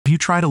you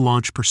try to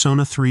launch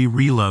Persona 3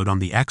 Reload on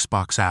the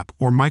Xbox app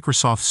or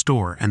Microsoft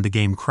Store and the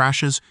game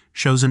crashes,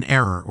 shows an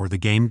error, or the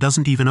game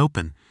doesn't even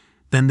open,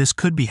 then this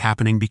could be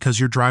happening because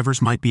your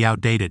drivers might be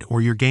outdated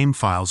or your game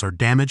files are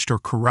damaged or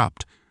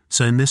corrupt.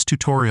 So in this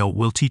tutorial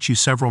we'll teach you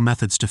several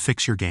methods to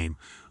fix your game.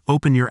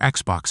 Open your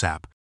Xbox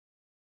app.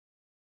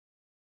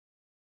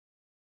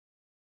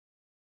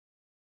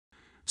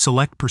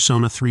 Select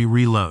Persona 3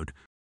 Reload.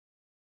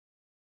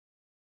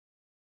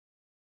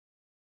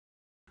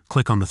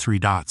 Click on the three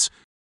dots.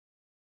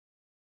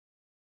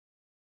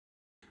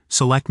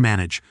 Select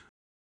Manage.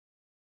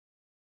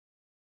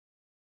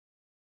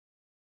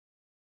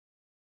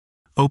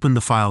 Open the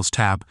Files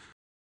tab.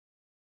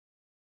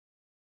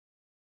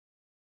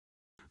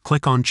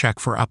 Click on Check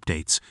for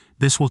Updates.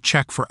 This will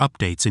check for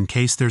updates in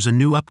case there's a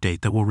new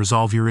update that will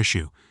resolve your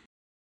issue.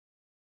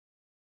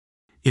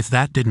 If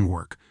that didn't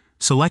work,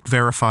 select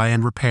Verify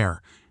and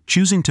Repair.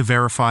 Choosing to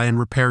verify and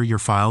repair your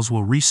files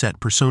will reset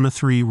Persona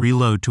 3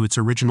 Reload to its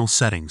original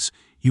settings.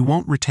 You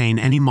won't retain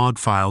any mod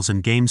files,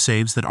 and game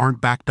saves that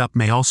aren't backed up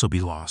may also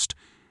be lost.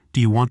 Do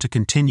you want to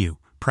continue?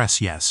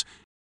 Press Yes.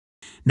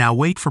 Now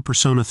wait for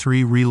Persona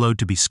 3 Reload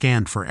to be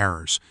scanned for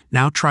errors.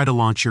 Now try to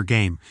launch your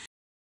game.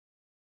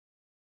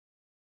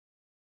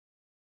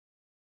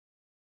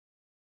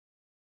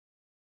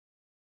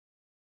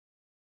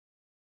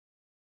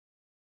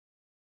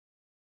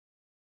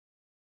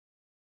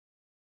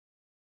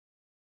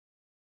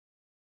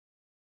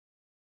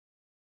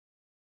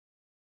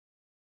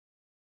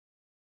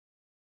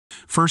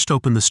 First,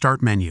 open the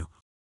Start menu.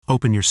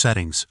 Open your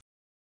settings.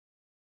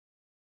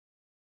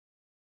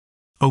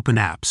 Open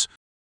Apps.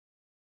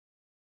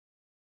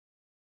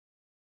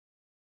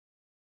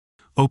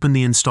 Open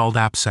the Installed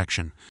Apps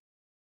section.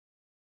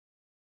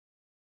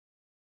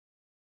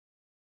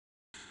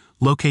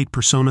 Locate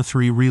Persona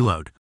 3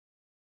 Reload.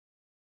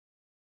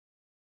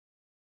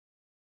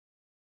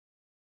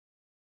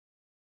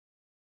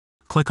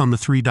 Click on the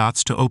three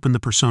dots to open the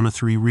Persona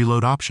 3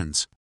 Reload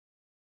options.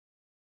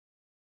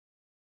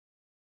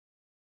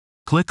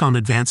 Click on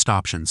Advanced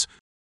Options.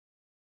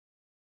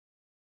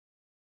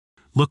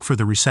 Look for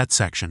the Reset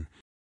section.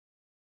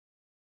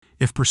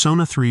 If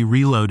Persona 3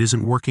 Reload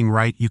isn't working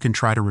right, you can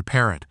try to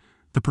repair it.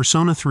 The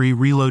Persona 3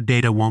 Reload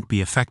data won't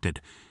be affected.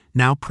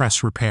 Now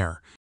press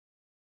Repair.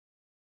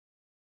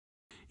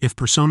 If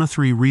Persona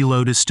 3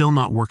 Reload is still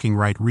not working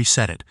right,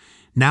 reset it.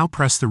 Now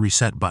press the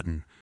Reset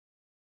button.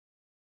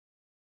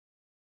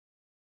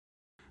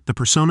 The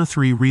Persona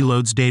 3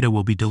 Reload's data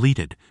will be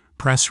deleted.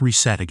 Press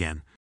Reset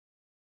again.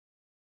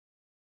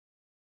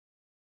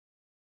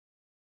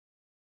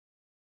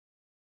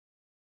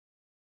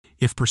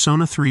 If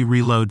Persona 3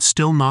 Reload's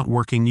still not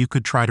working, you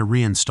could try to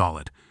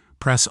reinstall it.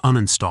 Press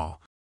Uninstall.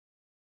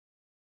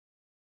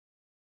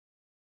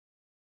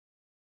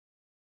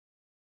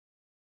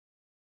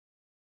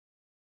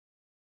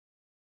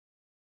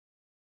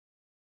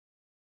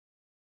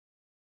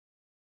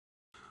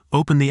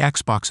 Open the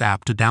Xbox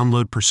app to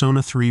download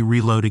Persona 3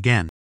 Reload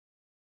again.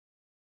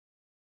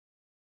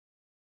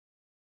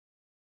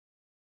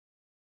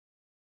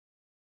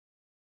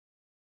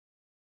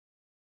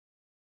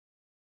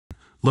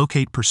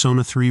 Locate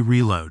Persona 3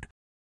 Reload.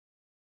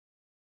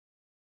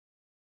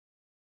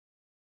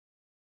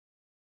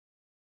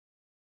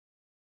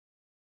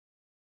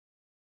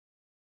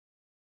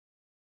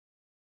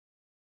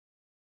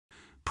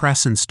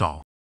 Press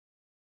Install.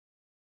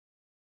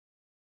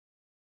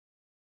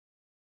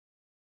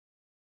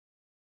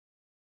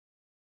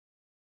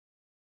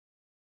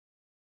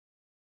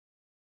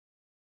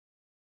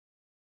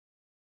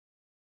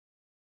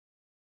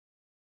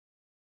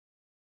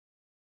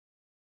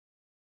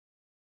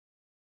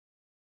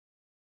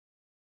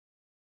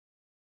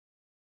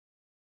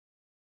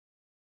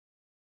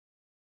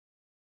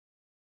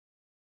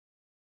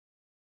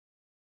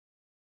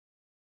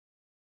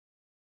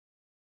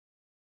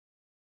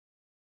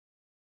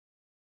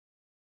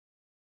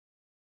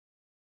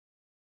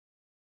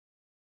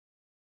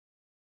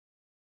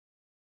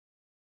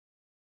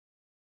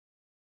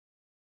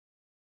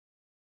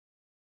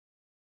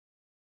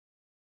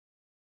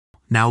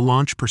 Now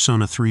launch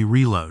Persona 3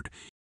 Reload.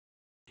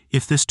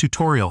 If this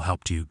tutorial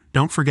helped you,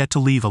 don't forget to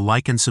leave a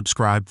like and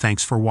subscribe.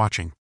 Thanks for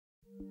watching.